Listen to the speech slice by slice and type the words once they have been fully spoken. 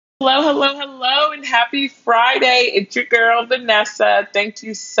Hello, hello, hello, and happy Friday. It's your girl, Vanessa. Thank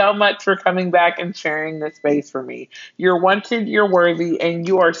you so much for coming back and sharing this space for me. You're wanted, you're worthy, and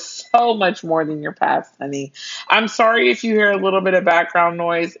you are so much more than your past, honey. I'm sorry if you hear a little bit of background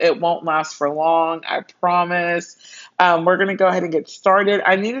noise. It won't last for long, I promise. We're going to go ahead and get started.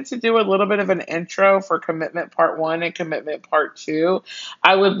 I needed to do a little bit of an intro for Commitment Part 1 and Commitment Part 2.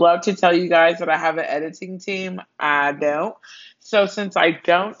 I would love to tell you guys that I have an editing team. I don't. So, since I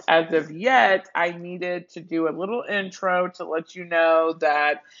don't as of yet, I needed to do a little intro to let you know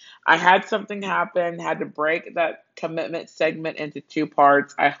that I had something happen, had to break that commitment segment into two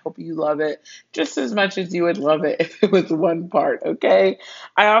parts. I hope you love it just as much as you would love it if it was one part, okay?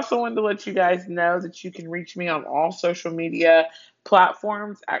 I also wanted to let you guys know that you can reach me on all social media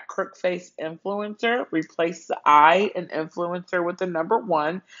platforms at Crookface Influencer. Replace the I in influencer with the number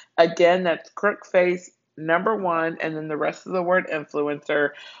one. Again, that's Crookface number one, and then the rest of the word influencer.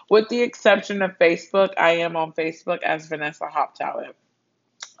 With the exception of Facebook, I am on Facebook as Vanessa Hop Talent.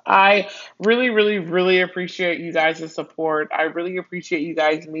 I really, really, really appreciate you guys' support. I really appreciate you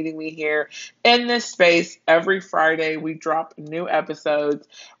guys meeting me here in this space. Every Friday, we drop new episodes.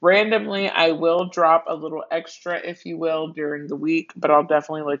 Randomly, I will drop a little extra, if you will, during the week, but I'll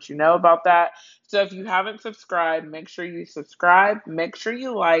definitely let you know about that. So if you haven't subscribed, make sure you subscribe. Make sure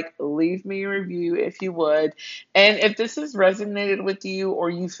you like, leave me a review if you would. And if this has resonated with you or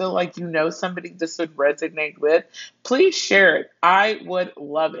you feel like you know somebody this would resonate with, please share it. I would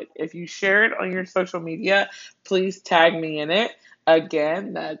love it. If you share it on your social media, please tag me in it.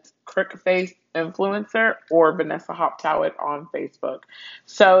 Again, that's Crookface Influencer or Vanessa Hop Talent on Facebook.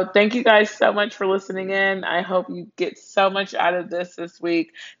 So thank you guys so much for listening in. I hope you get so much out of this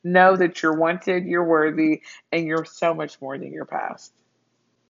week. Know that you're wanted, you're worthy, and you're so much more than your past.